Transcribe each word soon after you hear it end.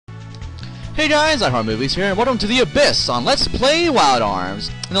Hey guys, I'm Movies here, and welcome to the Abyss on Let's Play Wild Arms.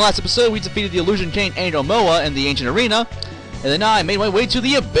 In the last episode, we defeated the Illusion King Angel Moa in the Ancient Arena, and then I made my way to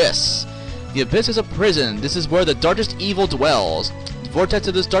the Abyss. The Abyss is a prison. This is where the darkest evil dwells. The vortex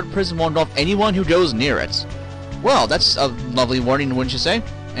of this dark prison will engulf anyone who goes near it. Well, that's a lovely warning, wouldn't you say?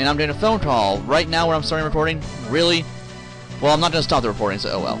 And I'm doing a phone call right now where I'm starting recording. Really? Well, I'm not going to stop the recording, so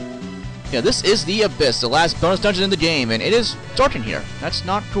oh well. Yeah, this is the Abyss, the last bonus dungeon in the game, and it is dark in here. That's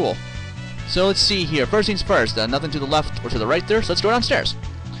not cool. So let's see here. First things first, nothing to the left or to the right there, so let's go downstairs.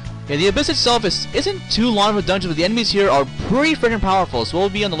 Yeah, the Abyss itself isn't too long of a dungeon, but the enemies here are pretty freaking powerful, so we'll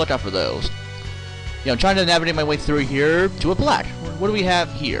be on the lookout for those. Yeah, I'm trying to navigate my way through here to a plaque. What do we have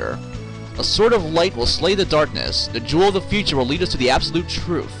here? A sword of light will slay the darkness. The jewel of the future will lead us to the absolute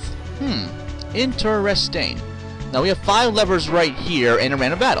truth. Interesting. Now we have 5 levers right here and a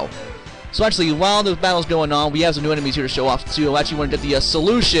random battle. So actually, while the battle's going on, we have some new enemies here to show off too. I actually want to get the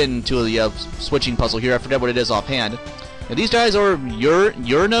solution to the switching puzzle here. I forget what it is offhand. Now, these guys are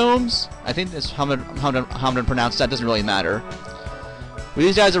gnomes. I think that's how I'm gonna pronounce that. Doesn't really matter. But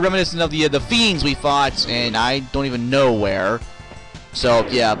these guys are reminiscent of the fiends we fought, and I don't even know where. So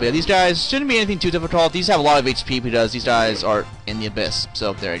yeah, but these guys shouldn't be anything too difficult. These have a lot of HP because these guys are in the Abyss.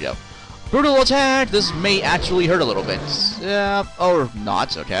 So there you go. Brutal attack! This may actually hurt a little bit. Or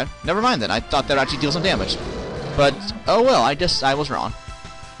not, okay. Never mind then, I thought that would actually deal some damage. But, oh well, I guess I was wrong.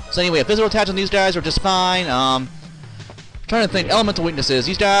 So anyway, physical attacks on these guys are just fine. Trying to think, elemental weaknesses.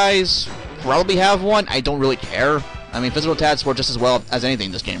 These guys probably have one, I don't really care. I mean, physical attacks work just as well as anything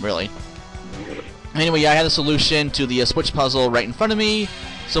in this game, really. Anyway, yeah, I had the solution to the switch puzzle right in front of me.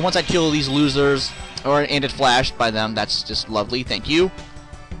 So once I kill these losers, and it flashed by them, that's just lovely, thank you.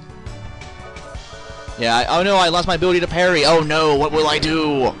 Yeah, oh no, I lost my ability to parry. Oh no, what will I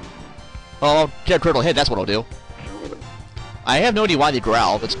do? Oh, I'll get a critical hit, that's what I'll do. I have no idea why they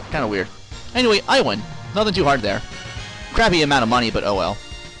growl, it's kind of weird. Anyway, I win. Nothing too hard there. Crappy amount of money, but oh well.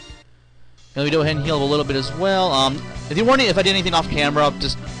 Let me go ahead and heal a little bit as well. If you're wondering if I did anything off camera, I'm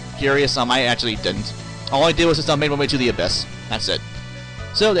just curious, I actually didn't. All I did was just made my way to the Abyss. That's it.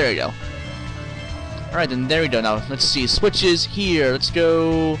 So, there you go. Alright, then there we go. Now, let's see. Switches here. Let's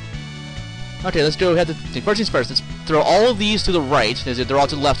go... Okay, let's go ahead to first things first. Let's throw all of these to the right. They're all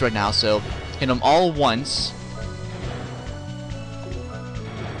to the left right now, so hit them all once.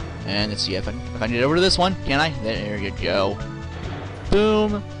 And let's see if I can get over to this one. Can I? There you go.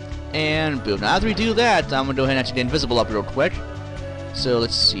 Boom. And boom. Now after we do that, I'm going to go ahead and actually get invisible up real quick. So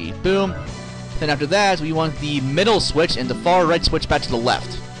let's see. Boom. Then after that, we want the middle switch and the far right switch back to the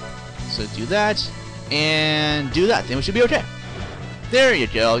left. So do that. And do that. Then we should be okay. There you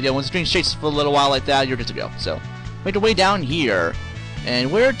go. Yeah, when the screen shakes for a little while like that, you're good to go. So, make your way down here. And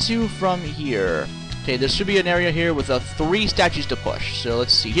where to from here? Okay, there should be an area here with 3 statues to push. So,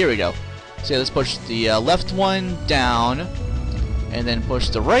 let's see. Here we go. So, let's push the left one down. And then push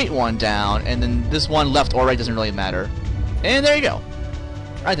the right one down. And then this one, left or right, doesn't really matter. And there you go.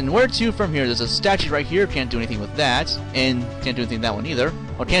 Alright, then where to from here? There's a statue right here. Can't do anything with that. And can't do anything with that one either.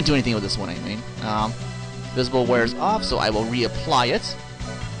 Or can't do anything with this one, I mean. Visible wears off, so I will reapply it.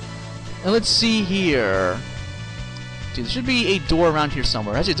 And let's see here. Dude, there should be a door around here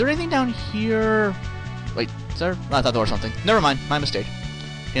somewhere. Actually, is there anything down here? Wait, is there? Oh, I thought there was something. Never mind, my mistake.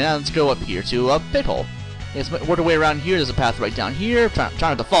 Okay, now let's go up here to a pit hole. Let's work our way around here. There's a path right down here. Try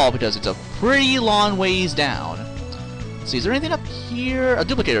not to fall because it's a pretty long ways down. Let's see, is there anything up here? A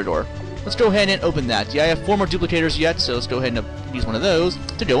duplicator door. Let's go ahead and open that. Yeah, I have 4 more duplicators yet, so let's go ahead and use one of those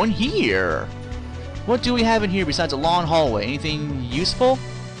to go in here. What do we have in here besides a long hallway? Anything useful?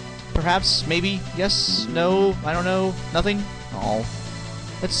 Perhaps? Maybe? Yes? No? I don't know? Nothing? Oh.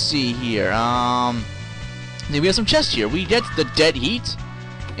 Let's see here. We have some chests here. We get the Dead Heat,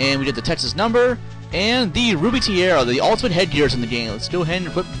 and we get the Texas Number, and the Ruby Tiara, the ultimate headgears in the game. Let's go ahead and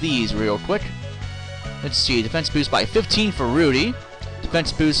equip these real quick. Let's see. Defense boost by 15 for Rudy.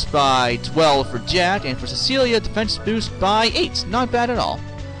 Defense boost by 12 for Jack, and for Cecilia, defense boost by 8. Not bad at all.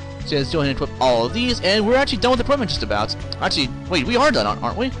 So let's go ahead and equip all of these, and we're actually done with equipment just about. Actually, wait, we are done,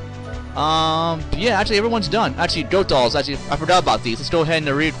 aren't we? Yeah, actually everyone's done. Actually, goat dolls, actually, I forgot about these. Let's go ahead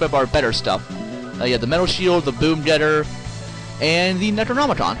and re-equip our better stuff. Yeah, the metal shield, the boom getter, and the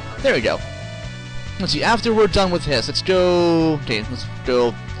Necronomicon. There we go. Let's see, after we're done with this, let's go... Okay,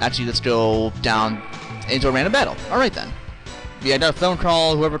 let's go down into a random battle. Alright then. Yeah, I got a phone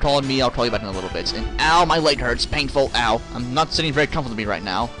call. Whoever called me, I'll call you back in a little bit. And ow, my leg hurts. Painful. Ow. I'm not sitting very comfortably right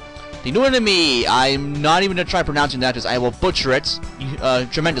now. The new enemy. I'm not even going to try pronouncing that because I will butcher it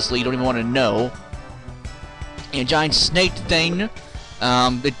tremendously. You don't even want to know. A giant snake thing.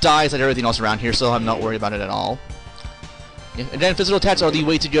 It dies like everything else around here, so I'm not worried about it at all. And then physical attacks are the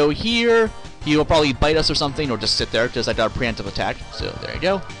way to go here. he will probably bite us or something, or just sit there, just like our preemptive attack. So there you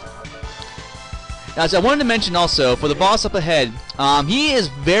go. Now, as I wanted to mention also, for the boss up ahead, he is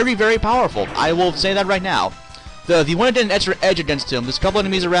very, very powerful. I will say that right now. If you want to get an extra edge against him, there's a couple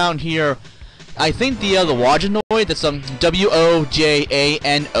enemies around here. I think the Wojanoid, that's W-O-J-A-N-O-I-D.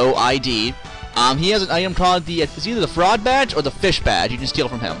 He has an item called it's either the Fraud Badge or the Fish Badge. You can steal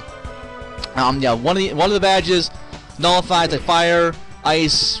from him. Yeah, one of the badges nullifies like fire,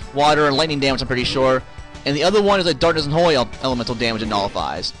 ice, water, and lightning damage, I'm pretty sure. And the other one is like darkness and holy elemental damage it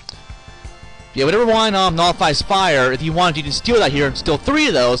nullifies. Yeah, whatever one nullifies fire, if you want, you can steal that here, steal 3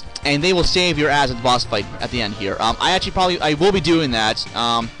 of those, and they will save your ass at the boss fight at the end here. I will be doing that.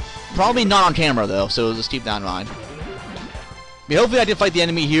 Probably not on camera though, so just keep that in mind. I mean, hopefully I can fight the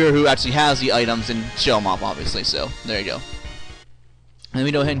enemy here who actually has the items and show them off, obviously, so there you go. Let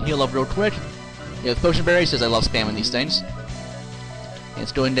me go ahead and heal up real quick. Yeah, the potion berry says I love spamming these things. And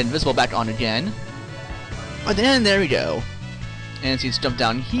let's go ahead and get invisible back on again. But then there we go. And so let's jump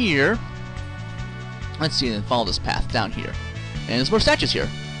down here. Let's see, and follow this path down here. And there's more statues here.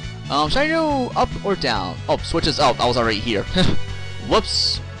 Should I go up or down? Oh, switches. Oh, I was already here.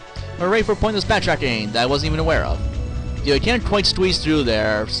 Whoops. Hooray for pointless backtracking that I wasn't even aware of. Yeah, you can't quite squeeze through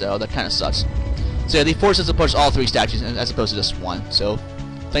there, so that kind of sucks. So yeah, they forced us to push all 3 statues as opposed to just one. So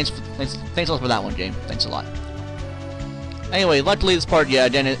thanks a lot for that one, game. Thanks a lot. Anyway, luckily this part, yeah,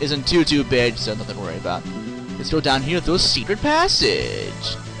 again, it isn't too big, so nothing to worry about. Let's go down here through a secret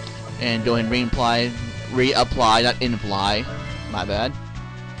passage. And go ahead and reapply, not imply. My bad.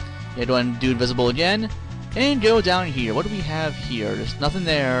 Yeah, go ahead and do invisible again. And go down here. What do we have here? There's nothing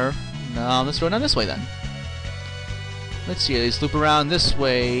there. No, let's go down this way then. Let's see, let's loop around this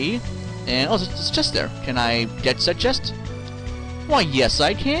way. And, oh, it's a chest there. Can I get said chest? Why, yes,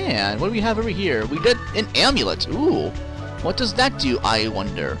 I can. What do we have over here? We got an amulet. Ooh. What does that do, I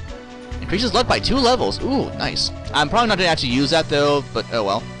wonder? Increases luck by 2 levels. Ooh, nice. I'm probably not going to actually use that, though, but oh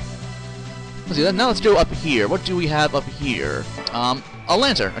well. Let's see, now let's go up here. What do we have up here? A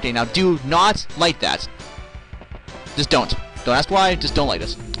lantern. Okay, now do not light that. Just don't. Don't ask why, just don't light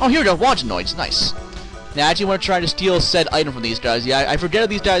it. Oh, here we go, Wojanoids. Nice. Now, I actually want to try to steal said item from these guys. Yeah, I forget if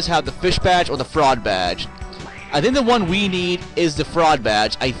these guys have the Fish Badge or the Fraud Badge. I think the one we need is the Fraud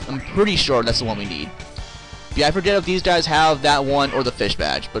Badge. I'm pretty sure that's the one we need. Yeah, I forget if these guys have that one or the Fish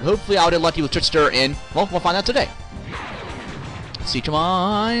Badge. But hopefully I'll get lucky with Trickster and, well, we'll find out today. Let's see, come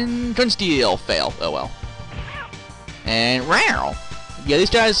on. Couldn't steal. Fail. Oh well. And, wow. Yeah, these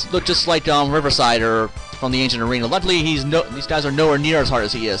guys look just like Riverside or from the Ancient Arena. Luckily, these guys are nowhere near as hard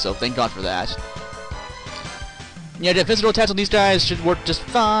as he is, so thank God for that. Yeah, the physical attacks on these guys should work just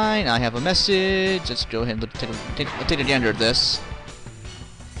fine. I have a message. Let's go ahead and take a gander at this.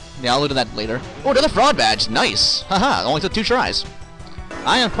 Yeah, I'll look at that later. Oh, another Fraud Badge. Nice. Haha, only took 2 tries.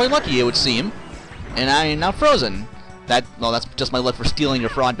 I am quite lucky, it would seem. And I am now frozen. Well, that's just my luck for stealing your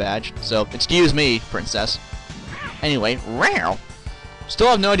Fraud Badge. So, excuse me, princess. Anyway, wow. Still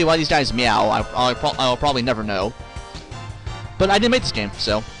have no idea why these guys meow. I'll probably never know. But I didn't make this game,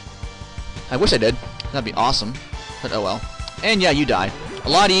 so I wish I did. That'd be awesome. But oh well. And yeah, you die. A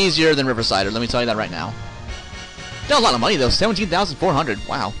lot easier than Riverside, let me tell you that right now. Got a lot of money though, 17,400.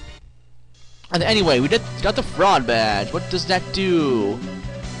 Wow. And anyway, we got the Fraud Badge. What does that do?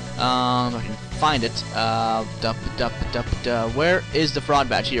 I can find it. Where is the Fraud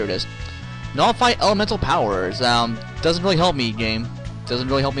Badge? Here it is. Nullify elemental powers. Doesn't really help me, game. Doesn't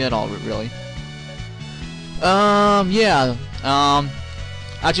really help me at all, really. Yeah.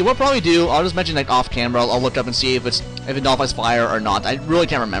 Actually, what I'll probably do, I'll just mention like off camera. I'll look up and see if it nullifies fire or not. I really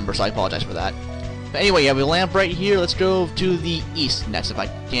can't remember, so I apologize for that. But anyway, yeah, we land right here. Let's go to the east next if I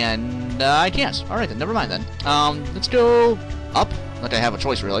can. I can't. All right then, never mind then. Let's go up. Like I have a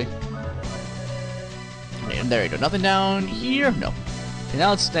choice really. And there you go. Nothing down here. No. Okay,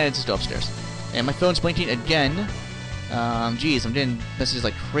 now let's just go upstairs. And my phone's blinking again. Geez, I'm getting messages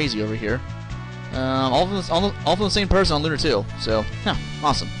like crazy over here. All from the same person on Lunar 2. So, yeah,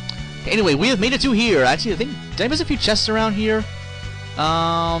 awesome. Okay, anyway, we have made it to here. Actually, I think, did I miss a few chests around here?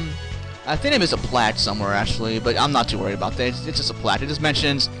 I think I missed a plaque somewhere, actually, but I'm not too worried about that. It's just a plaque. It just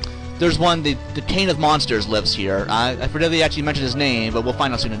mentions there's one, the King of Monsters lives here. I forget they actually mentioned his name, but we'll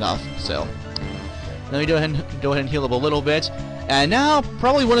find out soon enough. So, let me go ahead and heal up a little bit. And now,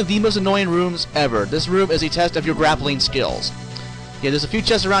 probably one of the most annoying rooms ever. This room is a test of your grappling skills. Yeah, there's a few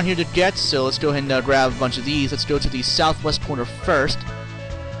chests around here to get, so let's go ahead and grab a bunch of these. Let's go to the southwest corner first.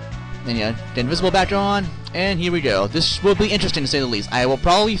 And yeah, the invisible back on, and here we go. This will be interesting to say the least. I will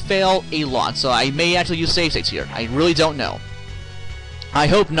probably fail a lot, so I may actually use save states here. I really don't know. I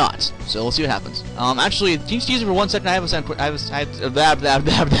hope not. So we'll see what happens. Actually, excuse me for 1 second. I have blah blah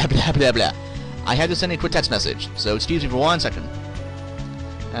blah blah blah blah blah. I had to send a quick text message, so excuse me for 1 second.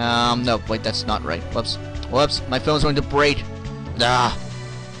 No, wait, that's not right. Whoops. Whoops, my phone's going to break. Ah,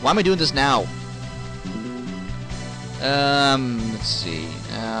 why am I doing this now? Let's see.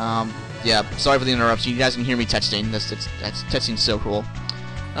 Yeah, sorry for the interruption. You guys can hear me texting. That's texting so cool.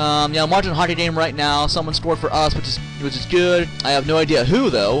 Yeah, I'm watching a hockey game right now. Someone scored for us, which is good. I have no idea who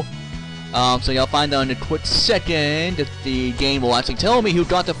though. So y'all find out in a quick second if the game will actually tell me who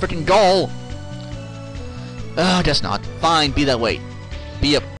got the freaking goal. Guess not. Fine, be that way.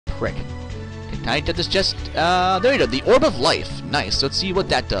 Be a prick. Can I get this chest? There you go. The Orb of Life. Nice. Let's see what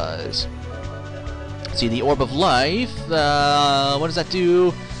that does. See, the Orb of Life. What does that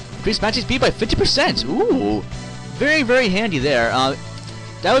do? Increase match speed by 50%. Ooh. Very, very handy there.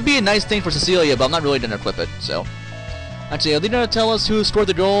 That would be a nice thing for Cecilia, but I'm not really going to equip it, so. Actually, are they going to tell us who scored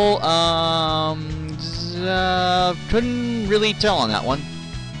the goal? Couldn't really tell on that one.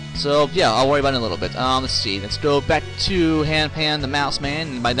 So, yeah, I'll worry about it in a little bit. Let's see. Let's go back to Handpan the Mouse Man,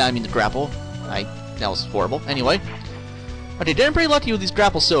 and by that I mean the grapple. That was horrible. Anyway. Okay, getting pretty lucky with these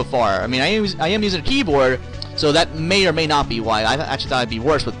grapples so far. I mean, I am using a keyboard, so that may or may not be why. I actually thought I'd be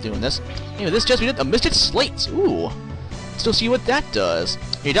worse with doing this. Anyway, this chest we did a Misted Slate. Ooh. Still see what that does.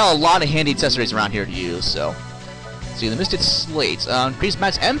 You got a lot of handy accessories around here to use, so. See, the Misted Slate. Increase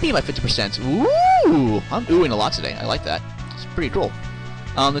match MP by 50%. Ooh! I'm oohing a lot today. I like that. It's pretty cool.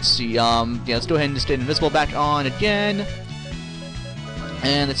 Let's see. Yeah, let's go ahead and stay invisible back on again.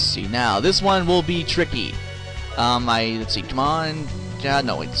 And let's see. Now, this one will be tricky. Let's see. Come on.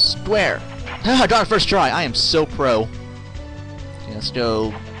 No, wait. Square. I got it first try. I am so pro. Okay, let's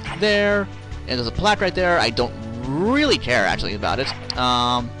go there. And there's a plaque right there. I don't really care, actually, about it.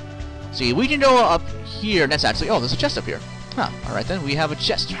 See, we can go up here. And that's actually... Oh, there's a chest up here. Huh. Alright, then. We have a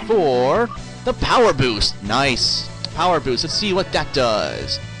chest for the Power Boost. Nice. Power Boost. Let's see what that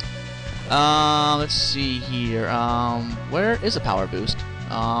does. Let's see here. Where is the Power Boost?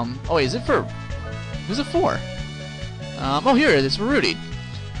 Oh, wait, is it for... Who's it for? Oh, here it is for Rudy.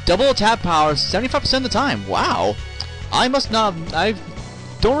 Double tap power 75% of the time. Wow. I must not... I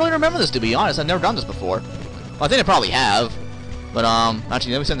don't really remember this, to be honest. I've never done this before. Well, I think I probably have. But,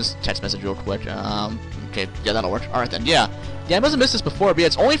 actually, let me send this text message real quick. Okay, yeah, that'll work. Alright, then, yeah. Yeah, I must have missed this before, but yeah,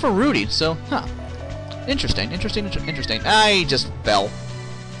 it's only for Rudy, so, huh. Interesting. I just fell.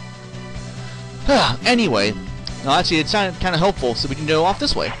 Anyway. No, actually, it sounded kind of helpful, so we can go off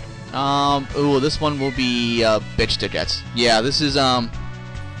this way. Ooh, this one will be, bitch tickets. Yeah, this is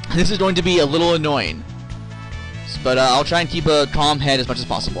going to be a little annoying. But, I'll try and keep a calm head as much as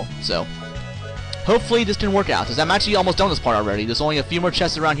possible, so. Hopefully this can work out, because I'm actually almost done this part already. There's only a few more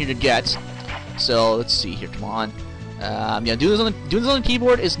chests around here to get. So, let's see here, come on. Yeah, doing this on the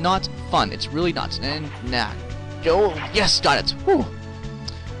keyboard is not fun. It's really not. And, nah. Go, yes, got it. Whew.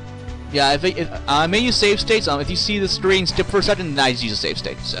 Yeah, I may use save states. If you see the screen skip for a second, then I just use a save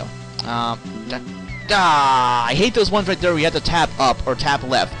state, so. I hate those ones right there where you have to tap up or tap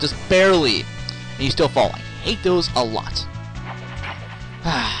left, just barely, and you still fall. I hate those a lot.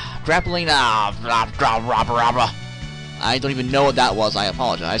 Grappling, I don't even know what that was. I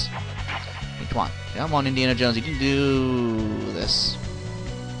apologize. Hey, come on, Indiana Jones, you can do this.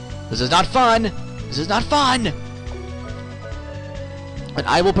 This is not fun. This is not fun. But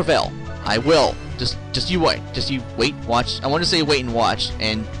I will prevail. I will. Just you wait. Just you wait, watch. I wanted to say wait and watch,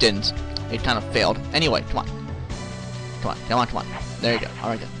 and didn't. It kind of failed. Anyway, come on. There you go.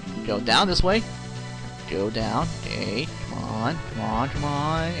 Alright, then. Go down this way. Go down. Okay, come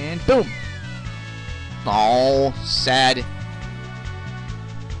on. And boom! Oh, sad.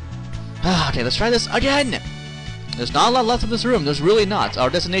 Okay, let's try this again! There's not a lot left of this room. There's really not. Our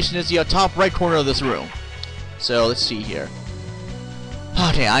destination is the top right corner of this room. So, let's see here.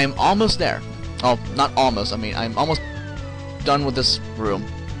 Okay, I am almost there. Oh, not almost. I mean, I'm almost done with this room.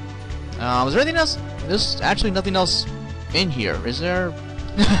 Is there anything else? There's actually nothing else in here. Is there?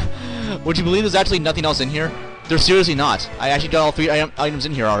 Would you believe there's actually nothing else in here? There's seriously not. I actually got all 3 items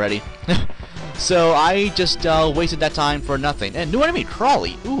in here already. So I just wasted that time for nothing. And new enemy,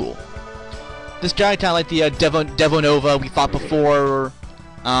 Crawley. Ooh. This guy kind of like the Devonova we fought before.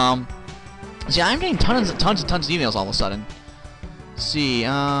 See, I'm getting tons of emails all of a sudden. Let's see,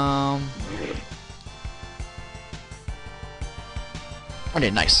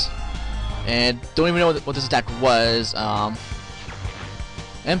 okay, nice. And don't even know what this attack was.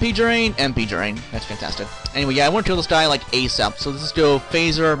 MP Drain. That's fantastic. Anyway, yeah, I want to kill this guy like ASAP. So let's just go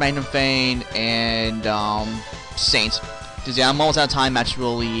Phaser, Magnum Fane, and Saint. Because yeah, I'm almost out of time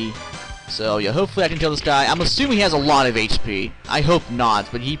actually. So yeah, hopefully I can kill this guy. I'm assuming he has a lot of HP. I hope not,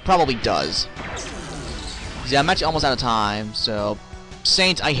 but he probably does. Yeah, I'm actually almost out of time. So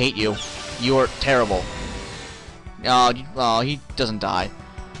Saint, I hate you. You're terrible. Oh, he doesn't die.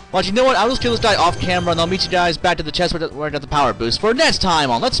 Well, you know what? I'll just kill this guy off camera, and I'll meet you guys back to the chest where I got the power boost for next time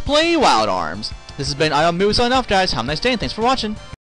on Let's Play Wild Arms. This has been Movie signing off, guys. Have a nice day, and thanks for watching.